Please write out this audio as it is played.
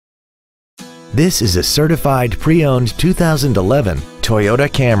This is a certified pre-owned 2011 Toyota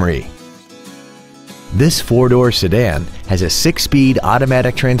Camry. This four-door sedan has a 6-speed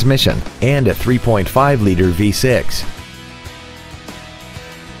automatic transmission and a 3.5-liter V6.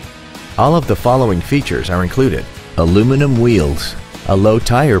 All of the following features are included: aluminum wheels, a low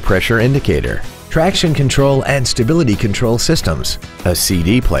tire pressure indicator, traction control and stability control systems, a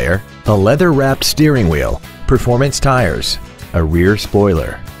CD player, a leather-wrapped steering wheel, performance tires, a rear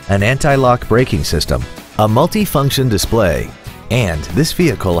spoiler, an anti-lock braking system, a multi-function display, and this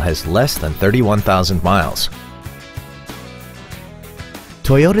vehicle has less than 31,000 miles.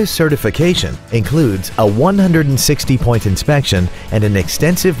 Toyota's certification includes a 160-point inspection and an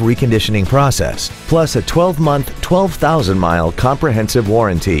extensive reconditioning process, plus a 12-month, 12,000-mile comprehensive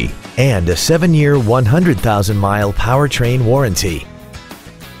warranty and a 7-year, 100,000-mile powertrain warranty.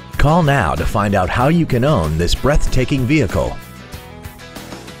 Call now to find out how you can own this breathtaking vehicle.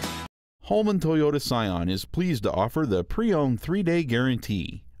 Holman Toyota Scion is pleased to offer the pre-owned 3-day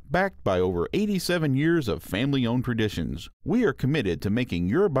guarantee. Backed by over 87 years of family-owned traditions, we are committed to making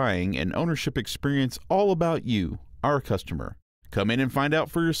your buying and ownership experience all about you, our customer. Come in and find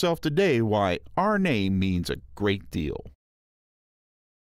out for yourself today why our name means a great deal.